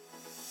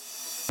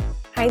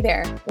Hi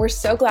there. We're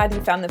so glad you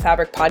found the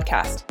Fabric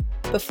podcast.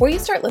 Before you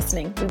start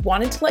listening, we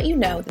wanted to let you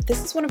know that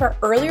this is one of our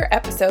earlier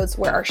episodes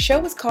where our show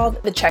was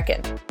called The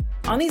Check-In.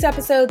 On these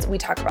episodes, we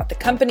talk about the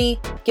company,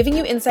 giving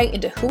you insight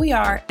into who we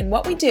are and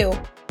what we do.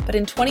 But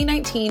in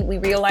 2019, we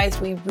realized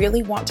we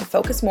really want to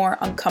focus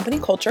more on company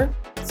culture,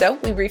 so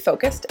we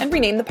refocused and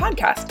renamed the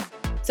podcast.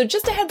 So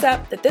just a heads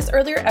up that this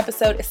earlier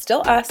episode is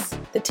still us,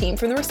 the team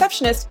from The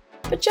Receptionist,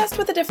 but just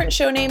with a different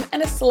show name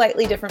and a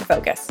slightly different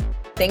focus.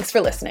 Thanks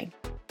for listening.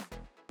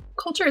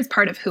 Culture is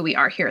part of who we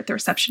are here at The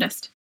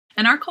Receptionist,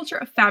 and our culture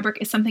of fabric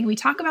is something we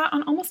talk about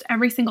on almost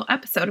every single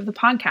episode of the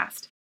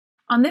podcast.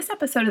 On this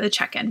episode of The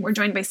Check-In, we're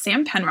joined by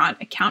Sam Penrod,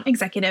 Account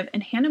Executive,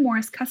 and Hannah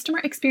Morris, Customer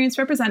Experience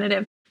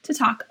Representative, to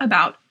talk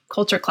about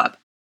Culture Club.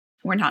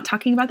 We're not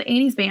talking about the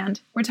 80s band.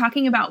 We're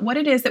talking about what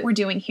it is that we're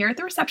doing here at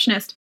The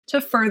Receptionist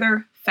to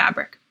further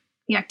fabric.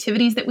 The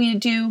activities that we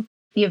do,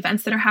 the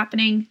events that are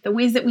happening, the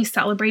ways that we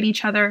celebrate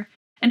each other,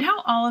 and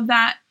how all of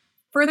that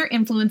further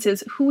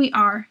influences who we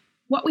are,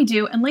 what we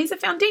do, and lays a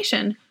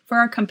foundation for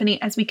our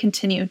company as we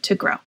continue to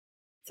grow.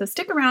 So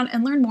stick around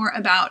and learn more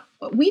about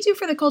what we do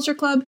for the Culture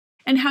Club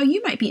and how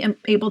you might be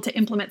able to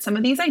implement some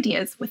of these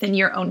ideas within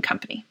your own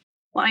company.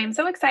 Well, I am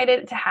so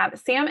excited to have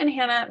Sam and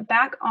Hannah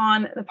back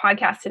on the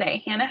podcast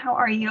today. Hannah, how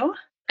are you?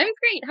 I'm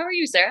great. How are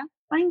you, Sarah?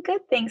 I'm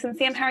good, thanks. And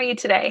Sam, how are you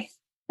today?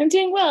 I'm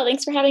doing well.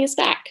 Thanks for having us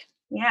back.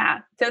 Yeah.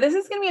 So this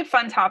is going to be a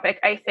fun topic,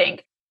 I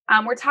think.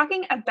 We're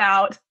talking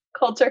about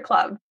Culture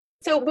Club.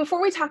 So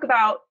before we talk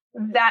about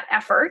that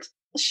effort,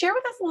 share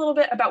with us a little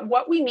bit about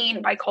what we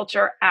mean by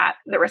culture at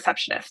The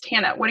Receptionist.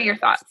 Hannah, what are your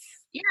thoughts?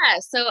 Yeah.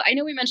 So I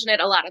know we mentioned it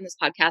a lot on this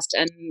podcast,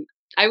 and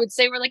I would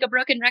say we're like a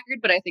broken record,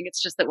 but I think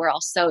it's just that we're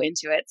all so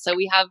into it. So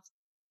we have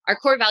our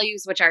core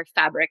values, which are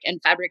fabric,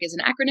 and fabric is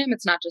an acronym.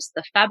 It's not just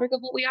the fabric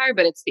of what we are,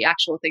 but it's the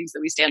actual things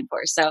that we stand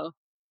for. So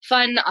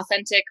fun,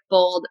 authentic,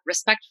 bold,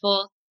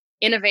 respectful,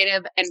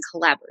 innovative, and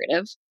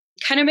collaborative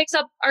kind of makes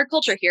up our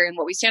culture here and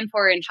what we stand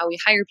for and how we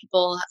hire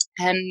people.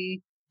 And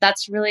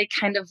that's really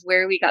kind of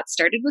where we got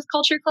started with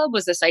Culture Club,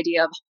 was this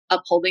idea of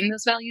upholding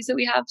those values that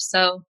we have.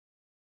 So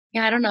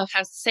yeah, I don't know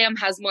if Sam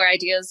has more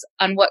ideas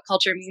on what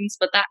culture means,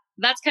 but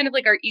that's kind of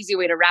like our easy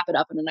way to wrap it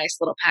up in a nice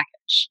little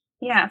package.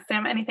 Yeah,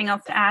 Sam, anything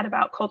else to add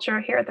about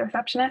culture here at The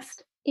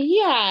Receptionist?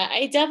 Yeah,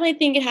 I definitely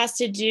think it has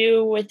to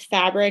do with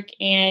fabric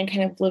and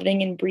kind of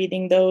living and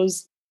breathing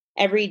those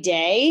every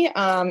day,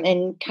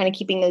 and kind of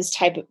keeping those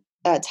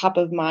top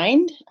of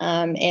mind.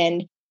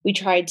 And we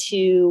try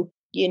to,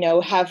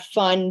 have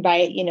fun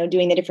by,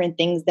 doing the different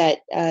things that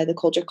the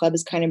Culture Club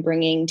is kind of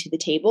bringing to the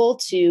table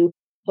to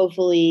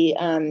hopefully,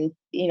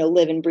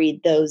 live and breathe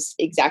those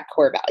exact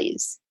core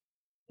values.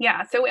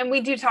 Yeah. So, and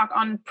we do talk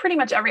on pretty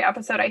much every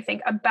episode, I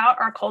think,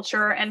 about our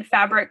culture, and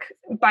fabric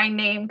by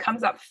name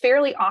comes up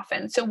fairly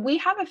often. So we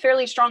have a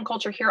fairly strong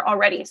culture here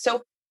already.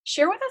 So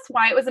share with us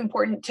why it was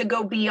important to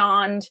go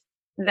beyond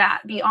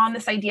that, beyond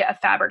this idea of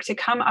fabric, to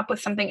come up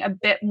with something a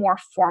bit more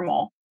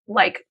formal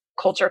like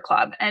Culture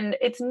Club. And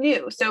it's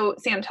new. So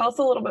Sam, tell us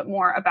a little bit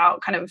more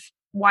about kind of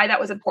why that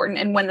was important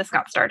and when this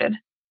got started.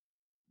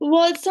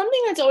 Well, it's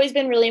something that's always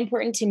been really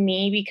important to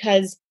me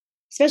because,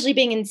 especially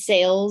being in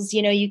sales,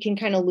 you can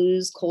kind of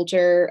lose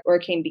culture,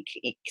 or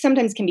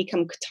sometimes can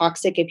become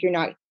toxic if you're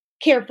not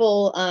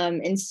careful.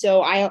 And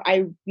so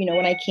I,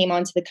 when I came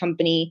onto the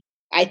company,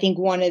 I think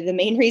one of the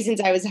main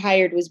reasons I was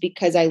hired was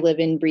because I live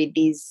and breathe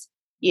these,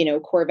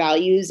 core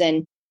values.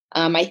 And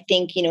I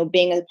think,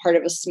 being a part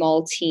of a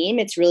small team,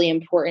 it's really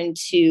important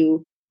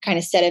to kind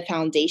of set a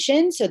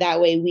foundation so that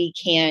way we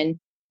can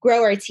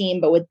grow our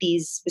team, but with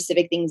these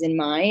specific things in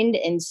mind.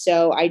 And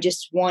so I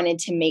just wanted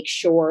to make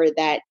sure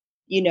that,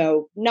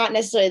 not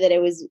necessarily that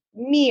it was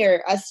me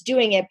or us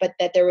doing it, but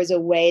that there was a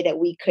way that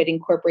we could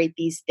incorporate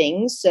these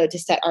things. So to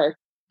set our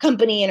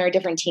company and our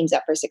different teams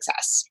up for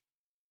success.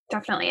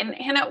 Definitely. And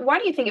Hannah, why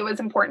do you think it was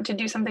important to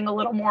do something a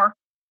little more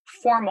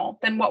formal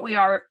than what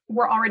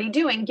we're already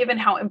doing, given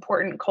how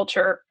important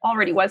culture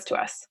already was to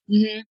us?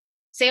 Mm-hmm.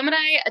 Sam and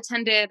I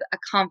attended a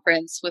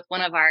conference with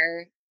one of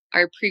our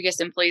previous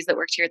employees that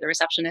worked here at The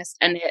Receptionist,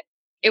 and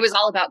it was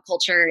all about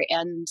culture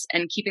and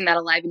keeping that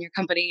alive in your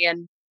company.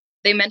 And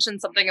they mentioned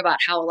something about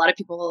how a lot of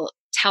people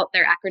tout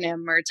their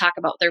acronym or talk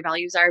about what their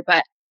values are,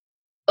 but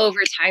over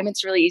time,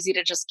 it's really easy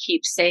to just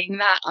keep saying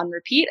that on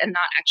repeat and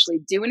not actually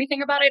do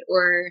anything about it,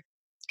 or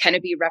kind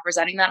of be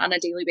representing that on a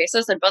daily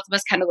basis. And both of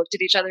us kind of looked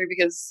at each other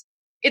because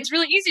it's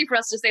really easy for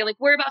us to say, like,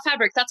 we're about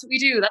fabric. That's what we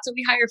do. That's what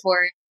we hire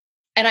for.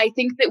 And I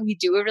think that we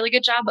do a really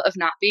good job of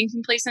not being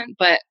complacent,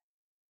 but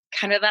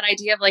kind of that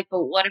idea of like,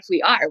 but what if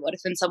we are? What if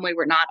in some way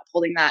we're not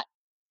upholding that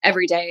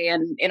every day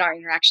and in our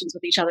interactions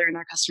with each other and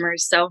our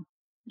customers? So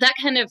that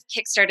kind of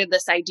kickstarted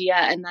this idea.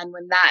 And then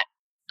when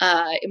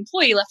that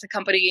employee left the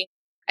company,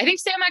 I think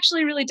Sam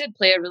actually really did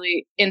play a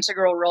really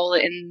integral role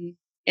in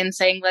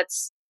saying,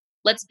 let's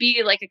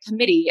be like a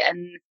committee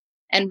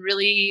and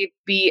really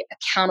be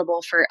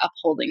accountable for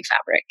upholding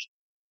fabric.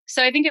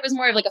 So I think it was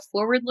more of like a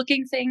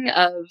forward-looking thing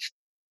of,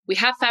 we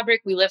have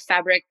fabric, we live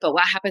fabric, but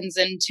what happens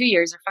in 2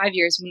 years or 5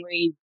 years when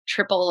we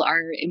triple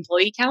our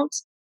employee count?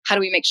 How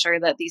do we make sure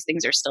that these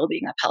things are still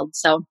being upheld?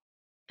 So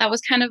that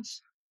was kind of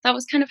that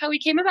was kind of how we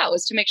came about,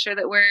 was to make sure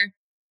that we're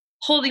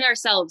holding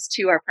ourselves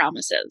to our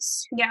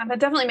promises. Yeah, that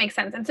definitely makes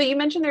sense. And so you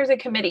mentioned there's a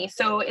committee.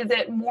 So is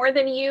it more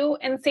than you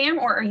and Sam,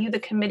 or are you the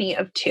committee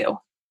of two?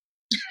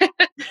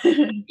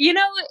 You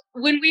know,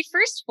 when we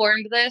first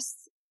formed this,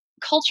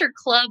 Culture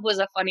Club was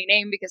a funny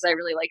name because I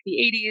really like the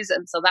 80s.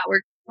 And so that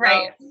worked.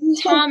 Right.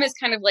 Tom is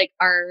kind of like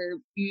our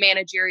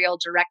managerial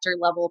director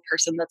level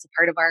person that's a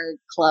part of our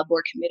club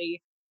or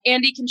committee.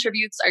 Andy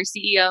contributes, our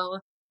CEO.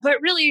 But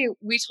really,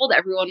 we told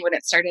everyone when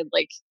it started,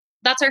 like,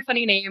 that's our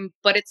funny name,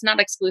 but it's not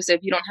exclusive.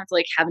 You don't have to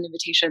like have an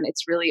invitation.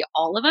 It's really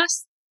all of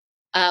us.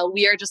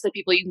 We are just the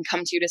people you can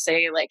come to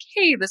say, like,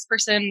 hey, this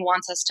person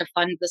wants us to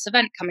fund this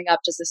event coming up.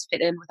 Does this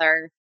fit in with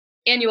our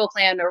annual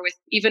plan or with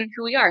even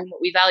who we are and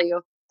what we value?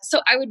 So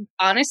I would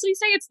honestly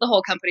say it's the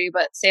whole company,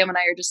 but Sam and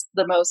I are just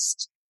the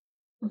most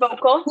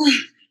vocal.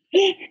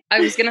 I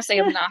was going to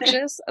say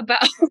obnoxious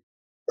about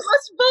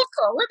most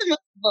vocal. We're the most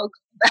vocal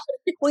about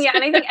it. Well, yeah.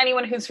 And I think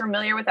anyone who's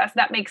familiar with us,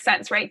 that makes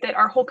sense, right? That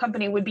our whole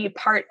company would be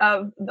part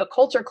of the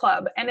Culture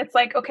Club. And it's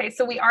like, okay,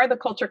 so we are the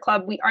Culture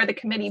Club, we are the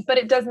committee, but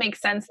it does make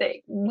sense that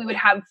we would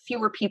have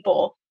fewer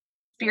people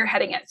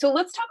spearheading it. So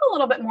let's talk a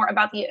little bit more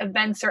about the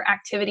events or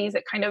activities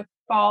that kind of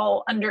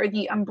fall under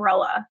the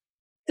umbrella.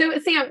 So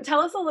Sam, tell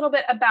us a little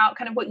bit about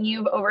kind of what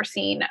you've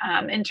overseen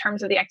in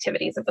terms of the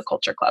activities of the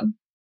Culture Club.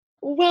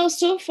 Well,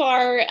 so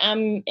far,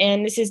 and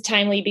this is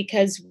timely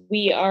because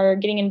we are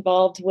getting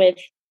involved with,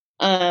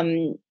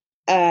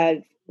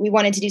 we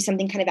wanted to do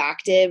something kind of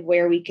active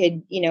where we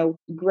could,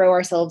 grow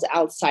ourselves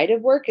outside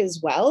of work as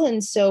well.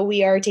 And so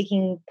we are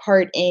taking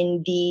part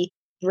in the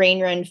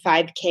Brain Run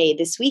 5K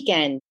this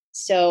weekend.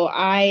 So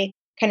I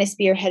kind of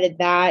spearheaded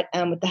that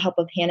with the help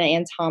of Hannah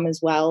and Tom as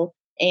well.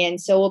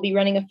 And so we'll be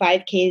running a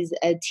 5K as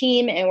a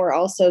team, and we're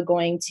also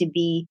going to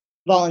be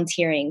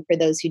volunteering for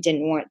those who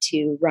didn't want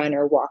to run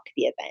or walk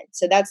the event.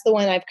 So that's the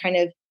one I've kind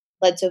of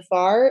led so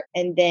far.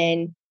 And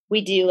then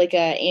we do like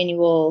a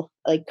annual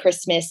like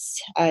Christmas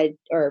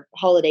or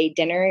holiday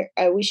dinner,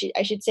 I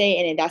should say,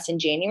 and that's in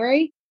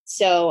January.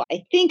 So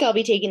I think I'll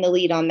be taking the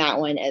lead on that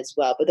one as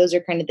well. But those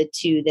are kind of the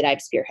two that I've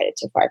spearheaded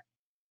so far.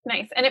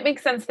 Nice. And it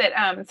makes sense that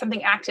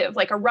something active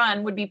like a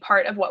run would be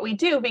part of what we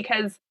do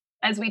because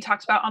as we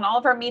talked about on all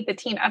of our Meet the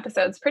Team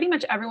episodes, pretty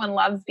much everyone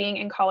loves being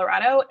in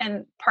Colorado.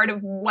 And part of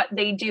what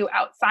they do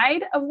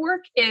outside of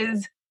work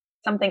is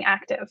something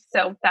active.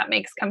 So that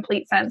makes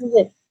complete sense.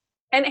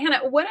 And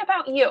Hannah, what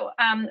about you?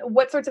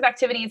 What sorts of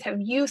activities have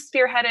you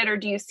spearheaded or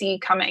do you see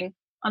coming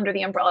under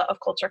the umbrella of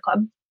Culture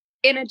Club?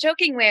 In a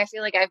joking way, I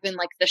feel like I've been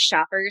like the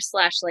shopper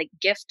 / like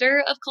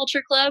gifter of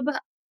Culture Club,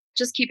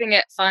 just keeping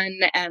it fun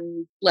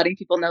and letting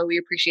people know we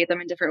appreciate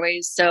them in different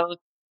ways. So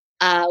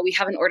we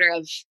have an order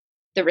of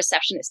the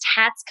Receptionist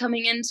hats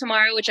coming in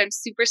tomorrow, which I'm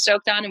super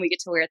stoked on, and we get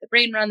to wear at the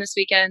Brain Run this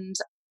weekend.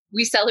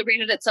 We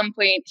celebrated at some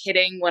point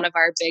hitting one of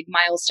our big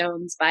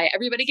milestones by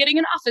everybody getting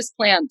an office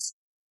plant.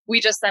 We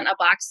just sent a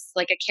box,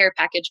 like a care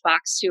package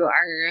box, to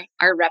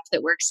our rep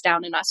that works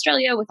down in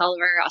Australia with all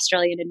of our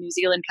Australian and New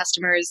Zealand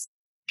customers,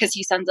 because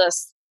he sends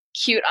us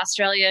cute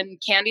Australian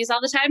candies all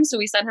the time. So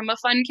we sent him a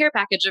fun care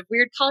package of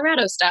weird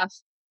Colorado stuff.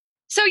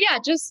 So yeah,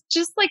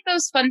 just like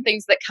those fun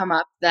things that come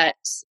up that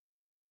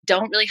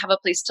don't really have a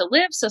place to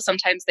live. So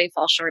sometimes they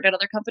fall short at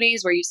other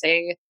companies where you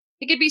say,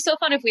 it could be so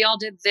fun if we all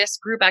did this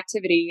group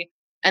activity,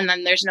 and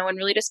then there's no one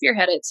really to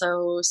spearhead it.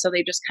 So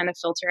they just kind of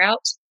filter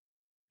out.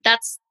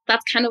 That's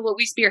kind of what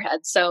we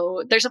spearhead.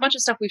 So there's a bunch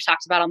of stuff we've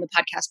talked about on the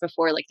podcast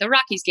before, like the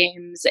Rockies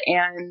games,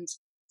 and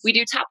we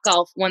do Top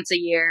Golf once a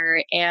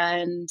year,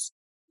 and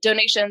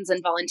donations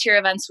and volunteer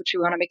events, which we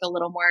want to make a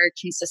little more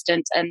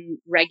consistent and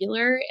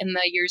regular in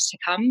the years to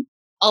come.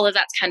 All of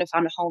that's kind of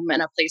found a home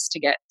and a place to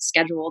get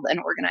scheduled and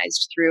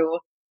organized through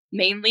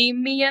mainly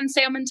me and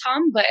Sam and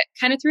Tom, but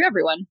kind of through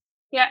everyone.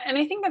 Yeah. And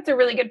I think that's a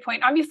really good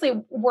point. Obviously,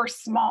 we're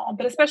small,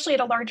 but especially at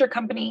a larger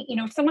company,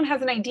 if someone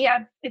has an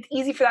idea, it's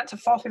easy for that to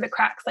fall through the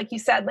cracks. Like you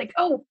said, like,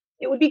 oh,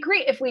 it would be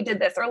great if we did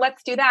this, or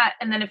let's do that.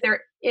 And then if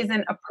there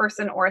isn't a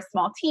person or a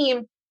small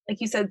team,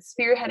 like you said,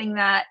 spearheading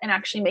that and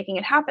actually making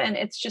it happen,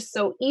 it's just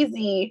so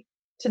easy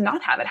to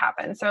not have it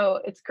happen. So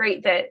it's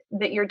great that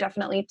you're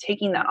definitely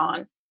taking that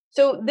on.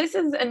 So this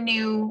is a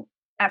new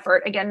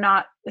effort. Again,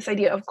 not this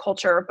idea of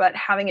culture, but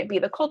having it be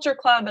the Culture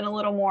Club and a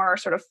little more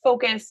sort of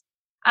focus.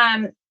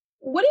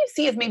 What do you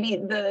see as maybe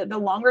the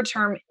longer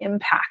term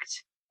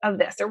impact of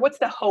this, or what's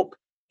the hope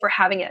for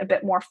having it a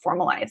bit more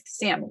formalized?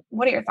 Sam,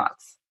 what are your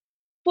thoughts?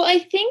 Well, I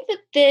think that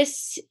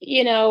this,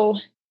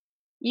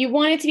 you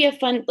want it to be a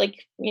fun,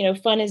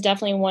 fun is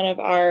definitely one of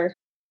our,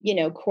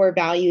 core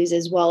values,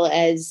 as well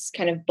as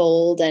kind of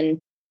bold and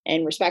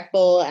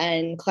respectful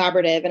and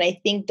collaborative. And I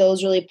think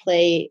those really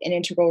play an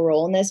integral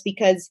role in this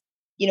because,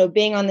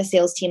 being on the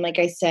sales team, like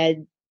I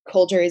said,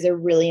 culture is a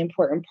really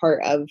important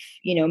part of,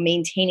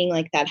 maintaining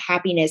like that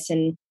happiness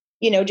and,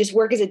 just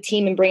work as a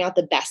team and bring out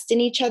the best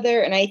in each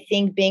other. And I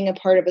think being a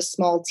part of a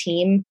small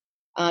team,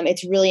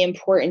 it's really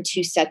important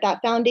to set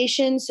that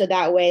foundation. So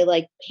that way,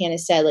 like Hannah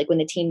said, like when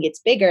the team gets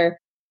bigger,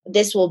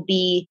 this will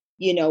be,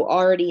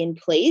 already in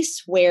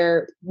place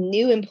where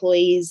new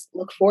employees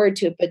look forward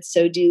to it, but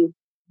so do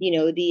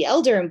the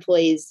elder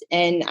employees.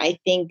 And I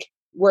think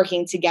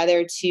working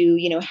together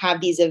to,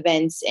 have these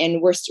events,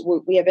 and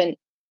we haven't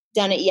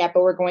done it yet,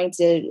 but we're going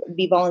to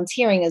be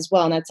volunteering as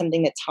well. And that's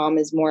something that Tom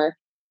is more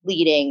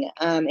leading,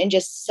 and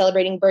just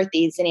celebrating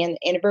birthdays and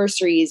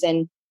anniversaries,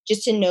 and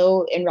just to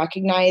know and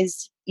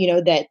recognize,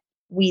 that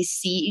we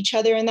see each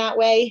other in that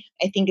way.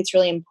 I think it's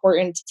really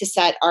important to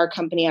set our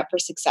company up for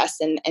success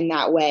in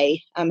that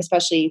way,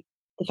 especially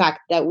the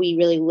fact that we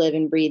really live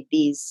and breathe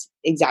these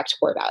exact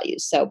core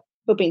values. So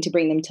hoping to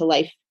bring them to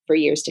life for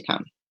years to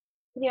come.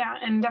 Yeah,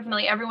 and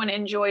definitely everyone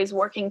enjoys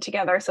working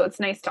together. So it's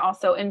nice to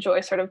also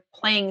enjoy sort of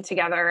playing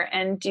together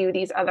and do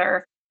these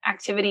other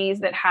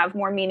activities that have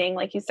more meaning,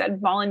 like you said,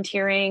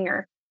 volunteering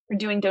or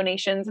doing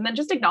donations, and then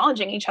just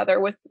acknowledging each other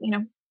with,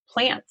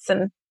 plants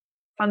and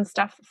fun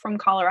stuff from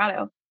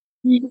Colorado.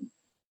 Mhm.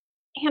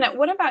 Hannah,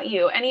 what about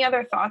you? Any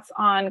other thoughts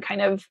on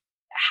kind of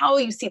how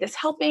you see this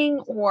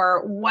helping,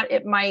 or what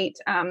it might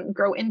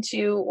grow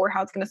into, or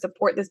how it's going to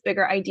support this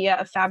bigger idea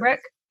of fabric?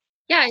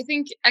 Yeah, I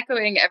think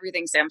echoing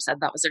everything Sam said,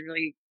 that was a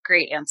really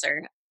great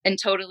answer and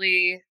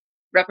totally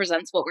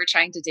represents what we're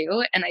trying to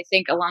do. And I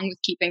think along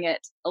with keeping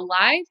it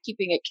alive,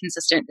 keeping it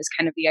consistent is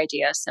kind of the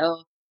idea.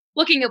 So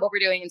looking at what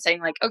we're doing and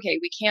saying, like, okay,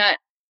 we can't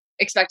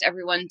expect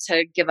everyone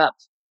to give up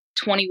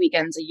 20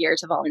 weekends a year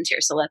to volunteer.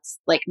 So let's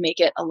like make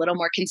it a little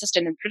more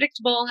consistent and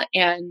predictable.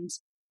 And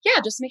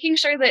yeah, just making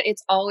sure that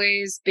it's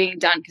always being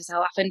done. Because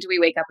how often do we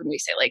wake up and we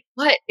say, like,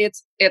 what?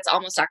 It's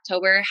almost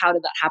October. How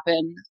did that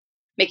happen?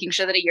 Making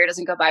sure that a year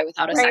doesn't go by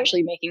without us Right.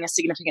 actually making a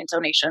significant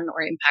donation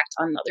or impact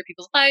on other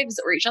people's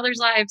lives or each other's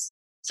lives.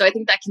 So I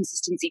think that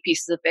consistency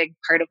piece is a big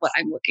part of what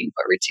I'm looking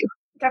forward to.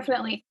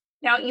 Definitely.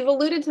 Now, you've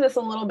alluded to this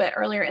a little bit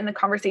earlier in the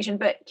conversation,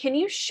 but can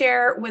you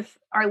share with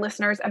our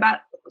listeners about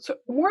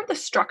more of the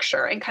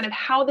structure and kind of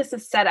how this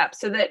is set up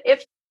so that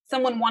if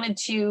someone wanted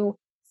to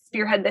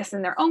spearhead this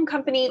in their own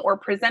company or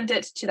present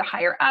it to the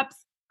higher ups,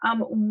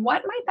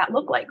 what might that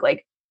look like?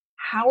 Like,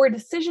 how are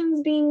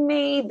decisions being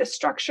made, the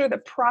structure, the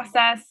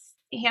process?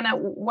 Hannah,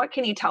 what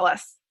can you tell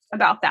us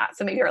about that?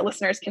 So maybe our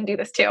listeners can do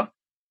this too.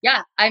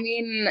 Yeah, I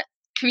mean,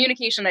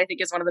 communication, I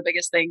think, is one of the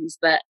biggest things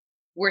that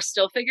we're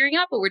still figuring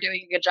out, but we're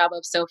doing a good job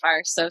of so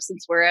far. So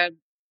since we're a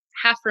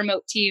half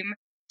remote team,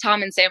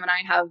 Tom and Sam and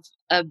I have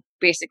a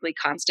basically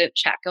constant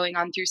chat going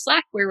on through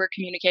Slack where we're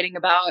communicating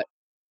about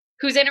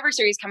whose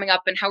anniversary is coming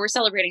up and how we're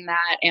celebrating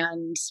that,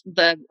 and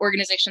the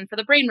organization for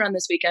the brain run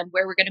this weekend,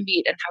 where we're going to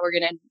meet and how we're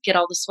going to get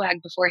all the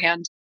swag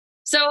beforehand.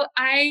 So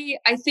I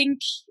think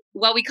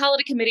while we call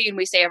it a committee and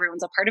we say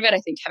everyone's a part of it, I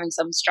think having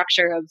some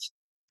structure of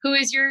who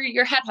is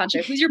your head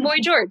honcho, who's your boy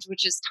George,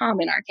 which is Tom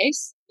in our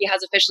case. He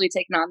has officially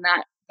taken on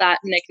that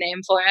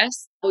nickname for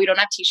us. But we don't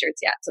have t-shirts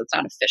yet, so it's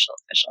not official.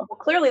 Well,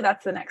 clearly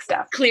that's the next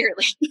step.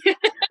 Clearly.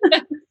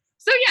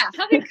 So yeah,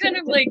 having kind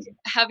of like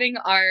having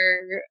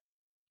our,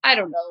 I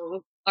don't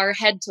know, our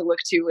head to look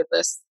to with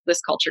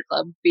this culture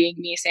club being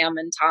me, Sam,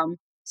 and Tom,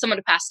 someone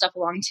to pass stuff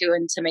along to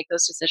and to make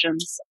those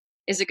decisions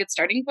is a good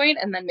starting point.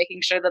 And then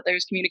making sure that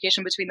there's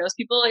communication between those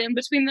people and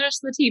between the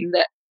rest of the team,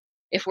 that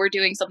if we're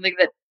doing something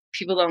that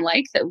people don't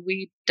like, that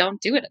we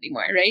don't do it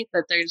anymore, right?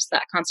 That there's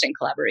that constant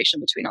collaboration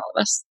between all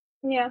of us.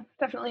 Yeah,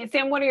 definitely.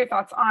 Sam, what are your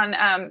thoughts on,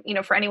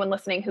 for anyone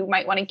listening who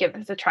might want to give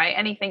this a try,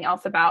 anything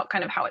else about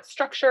kind of how it's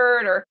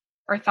structured, or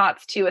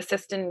thoughts to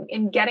assist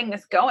in getting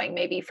this going,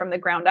 maybe from the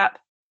ground up?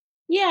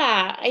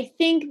 Yeah, I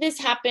think this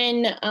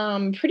happened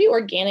pretty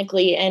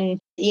organically. And,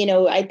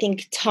 I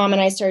think Tom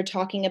and I started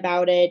talking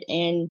about it,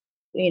 and,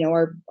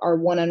 our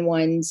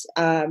one-on-ones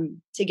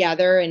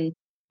together. And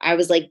I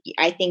was like,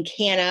 I think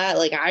Hannah,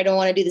 like, I don't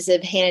want to do this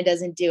if Hannah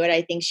doesn't do it.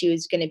 I think she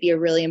was going to be a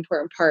really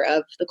important part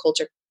of the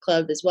culture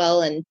club as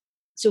well. And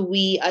so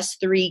us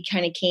three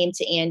kind of came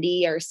to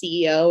Andy, our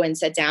CEO, and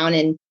sat down,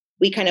 and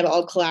we kind of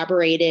all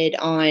collaborated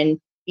on,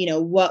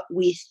 what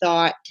we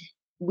thought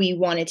we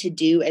wanted to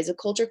do as a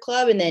culture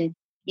club. And then,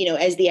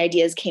 as the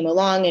ideas came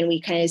along and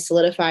we kind of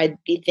solidified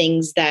the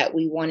things that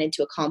we wanted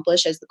to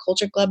accomplish as the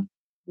culture club,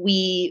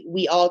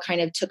 we all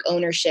kind of took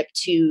ownership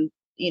to,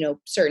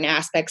 certain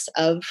aspects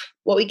of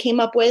what we came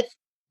up with.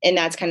 And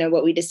that's kind of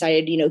what we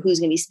decided, who's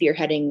going to be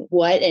spearheading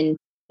what. And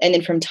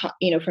then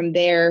from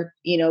there,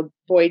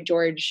 boy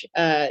George,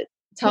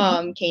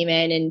 Tom came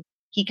in, and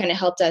he kind of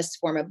helped us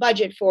form a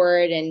budget for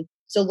it. And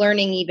so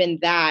learning even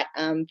that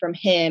from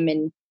him,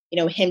 and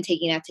him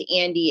taking that to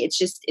Andy,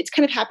 it's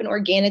kind of happened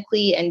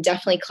organically and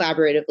definitely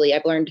collaboratively.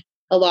 I've learned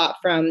a lot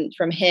from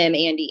him,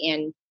 Andy,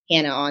 and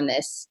Hannah on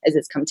this as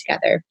it's come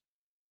together.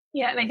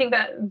 Yeah, and I think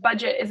that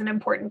budget is an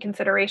important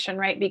consideration,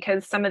 right?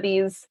 Because some of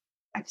these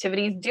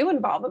activities do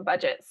involve a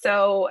budget.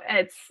 So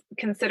it's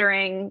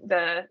considering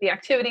the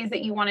activities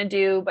that you want to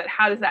do, but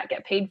how does that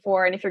get paid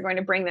for? And if you're going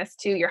to bring this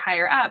to your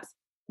higher ups,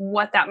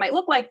 what that might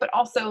look like, but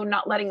also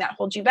not letting that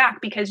hold you back,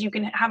 because you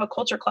can have a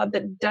culture club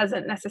that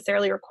doesn't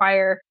necessarily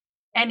require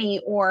any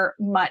or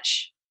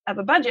much of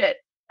a budget.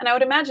 And I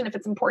would imagine if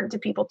it's important to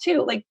people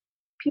too, like,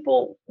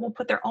 people will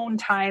put their own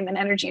time and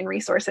energy and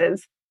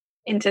resources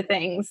into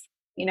things,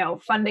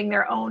 funding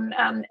their own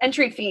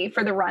entry fee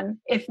for the run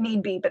if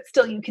need be, but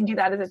still you can do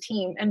that as a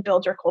team and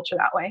build your culture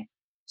that way.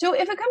 So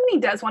if a company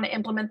does want to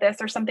implement this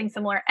or something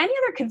similar, any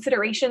other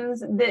considerations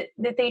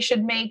that they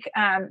should make,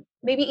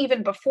 maybe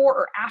even before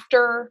or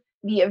after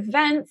the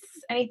events?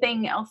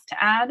 Anything else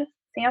to add,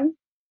 Sam?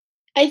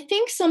 I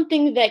think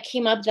something that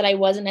came up that I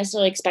wasn't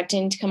necessarily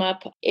expecting to come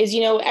up is,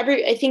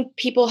 I think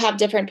people have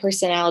different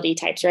personality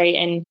types, right?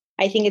 And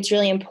I think it's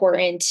really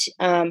important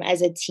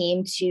as a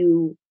team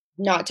to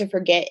not to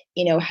forget,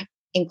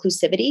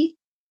 inclusivity.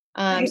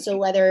 Right. So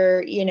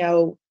whether,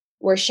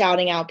 we're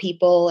shouting out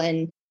people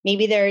and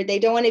maybe they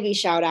don't want to be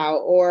shout out,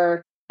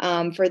 or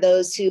for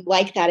those who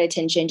like that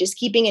attention, just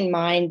keeping in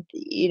mind,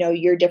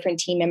 your different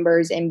team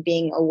members and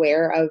being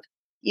aware of,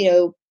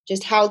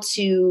 just how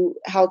to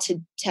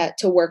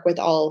work with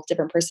all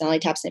different personality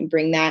types and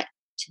bring that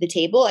to the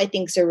table, I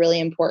think is a really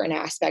important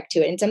aspect to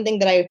it, and something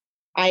that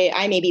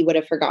I maybe would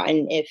have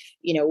forgotten if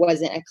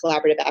wasn't a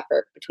collaborative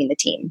effort between the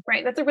team.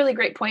 Right. That's a really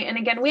great point. And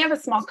again, we have a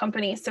small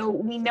company, so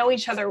we know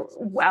each other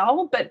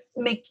well, but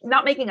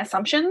not making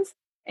assumptions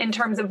in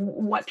terms of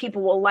what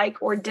people will like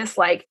or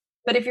dislike.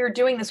 But if you're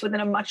doing this within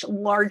a much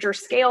larger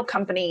scale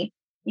company,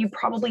 you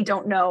probably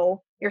don't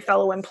know your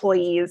fellow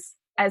employees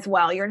as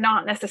well. You're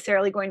not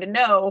necessarily going to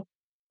know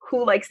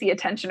who likes the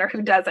attention or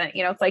who doesn't.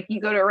 It's like you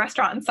go to a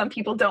restaurant and some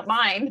people don't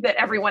mind that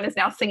everyone is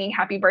now singing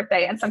happy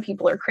birthday, and some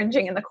people are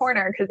cringing in the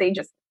corner because they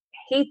just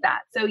hate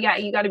that. So yeah,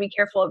 you got to be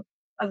careful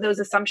of those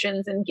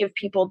assumptions and give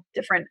people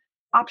different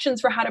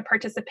options for how to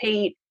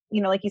participate.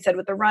 Like you said,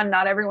 with the run,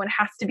 not everyone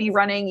has to be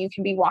running. You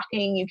can be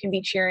walking, you can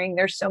be cheering.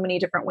 There's so many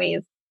different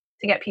ways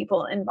to get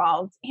people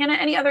involved. Hannah,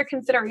 any other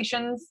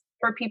considerations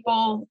for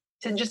people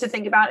to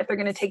think about if they're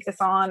going to take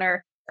this on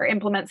or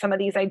implement some of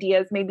these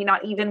ideas, maybe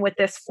not even with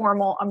this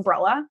formal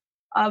umbrella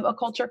of a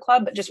culture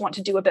club, but just want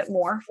to do a bit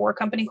more for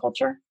company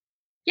culture?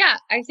 Yeah,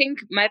 I think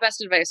my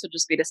best advice would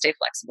just be to stay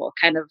flexible,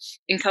 kind of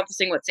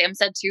encompassing what Sam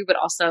said too, but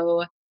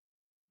also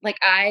like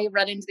I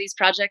run into these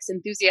projects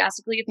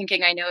enthusiastically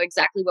thinking I know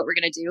exactly what we're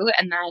going to do.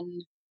 And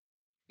then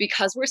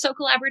because we're so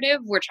collaborative,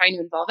 we're trying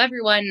to involve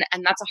everyone.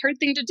 And that's a hard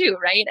thing to do,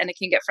 right? And it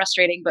can get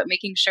frustrating, but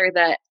making sure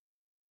that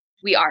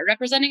we are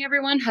representing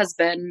everyone has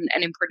been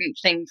an important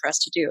thing for us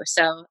to do.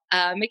 So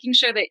making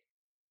sure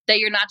that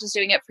you're not just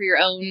doing it for your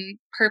own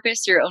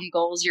purpose, your own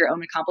goals, your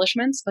own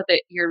accomplishments, but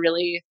that you're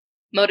really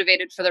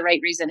motivated for the right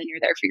reason and you're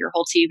there for your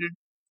whole team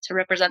to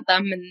represent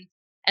them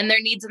and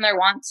their needs and their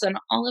wants and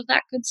all of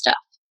that good stuff.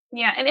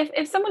 Yeah. And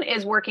if someone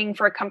is working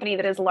for a company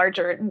that is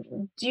larger,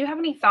 do you have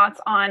any thoughts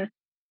on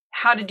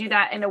how to do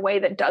that in a way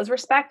that does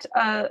respect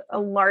a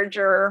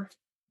larger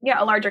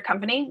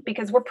company?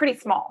 Because we're pretty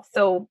small.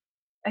 So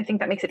I think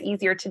that makes it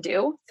easier to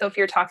do. So if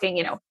you're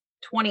talking,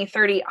 20,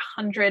 30,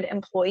 100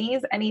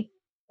 employees, any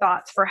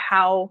thoughts for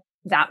how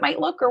that might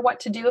look or what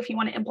to do if you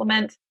want to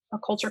implement a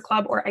culture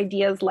club or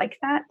ideas like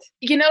that?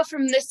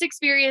 From this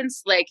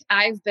experience, like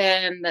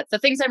the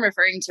things I'm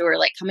referring to are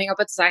like coming up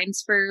with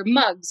designs for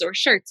mugs or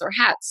shirts or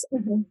hats.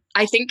 Mm-hmm.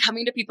 I think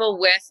coming to people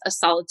with a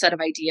solid set of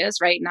ideas,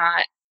 right?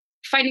 Not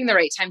finding the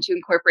right time to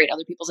incorporate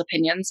other people's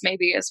opinions,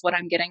 maybe is what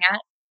I'm getting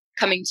at.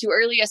 Coming too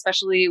early,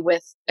 especially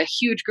with a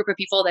huge group of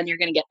people, then you're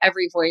going to get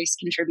every voice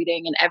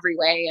contributing in every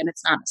way, and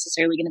it's not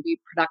necessarily going to be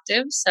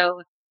productive.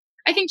 So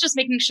I think just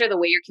making sure the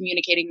way you're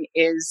communicating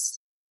is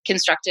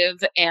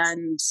constructive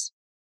and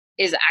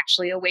is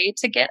actually a way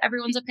to get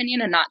everyone's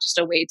opinion and not just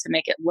a way to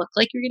make it look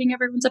like you're getting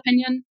everyone's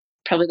opinion,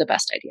 probably the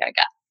best idea I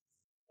got.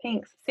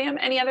 Thanks. Sam,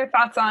 any other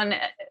thoughts on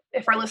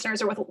if our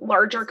listeners are with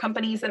larger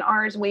companies than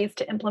ours, ways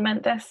to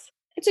implement this?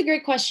 It's a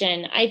great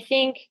question. I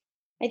think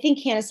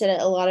Hannah said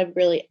had a lot of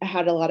really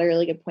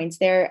good points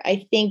there.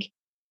 I think,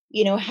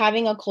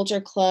 having a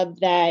culture club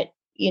that,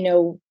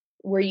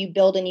 where you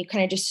build and you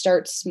kind of just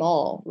start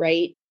small,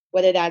 right?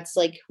 Whether that's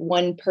like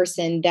one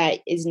person that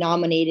is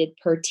nominated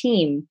per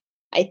team.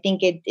 I think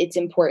it's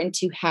important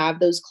to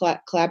have those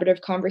collaborative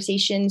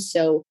conversations.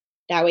 So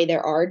that way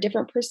there are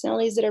different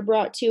personalities that are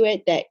brought to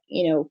it that,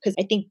 because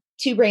I think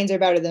two brains are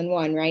better than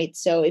one, right?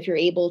 So if you're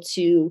able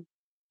to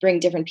bring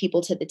different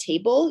people to the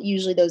table,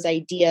 usually those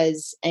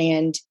ideas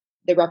and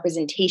the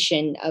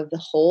representation of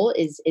the whole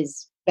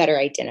is better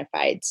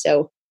identified.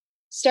 So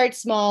start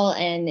small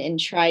and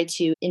try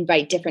to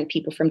invite different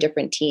people from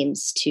different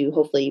teams to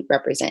hopefully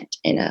represent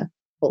in a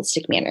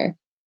holistic manner.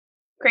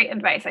 Great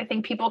advice. I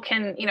think people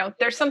can,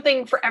 there's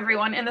something for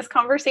everyone in this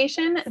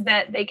conversation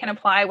that they can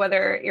apply,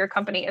 whether your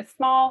company is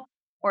small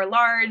or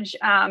large,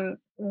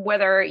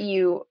 whether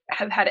you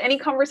have had any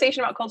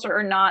conversation about culture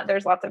or not.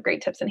 There's lots of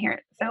great tips in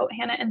here. So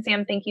Hannah and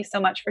Sam, thank you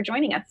so much for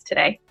joining us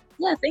today.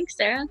 Yeah, thanks,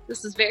 Sarah.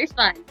 This is very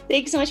fun.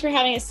 Thanks so much for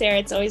having us, Sarah.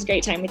 It's always a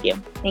great time with you.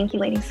 Thank you,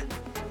 ladies.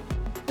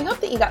 We hope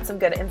that you got some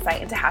good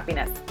insight into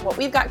happiness, what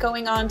we've got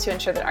going on to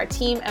ensure that our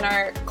team and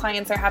our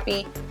clients are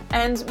happy,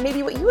 and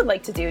maybe what you would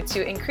like to do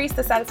to increase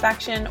the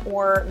satisfaction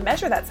or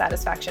measure that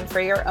satisfaction for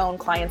your own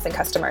clients and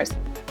customers.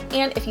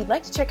 And if you'd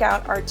like to check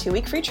out our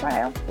 2-week free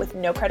trial with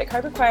no credit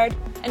card required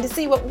and to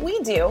see what we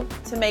do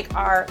to make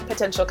our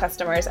potential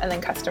customers and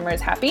then customers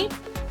happy,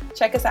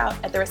 check us out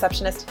at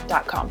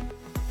thereceptionist.com.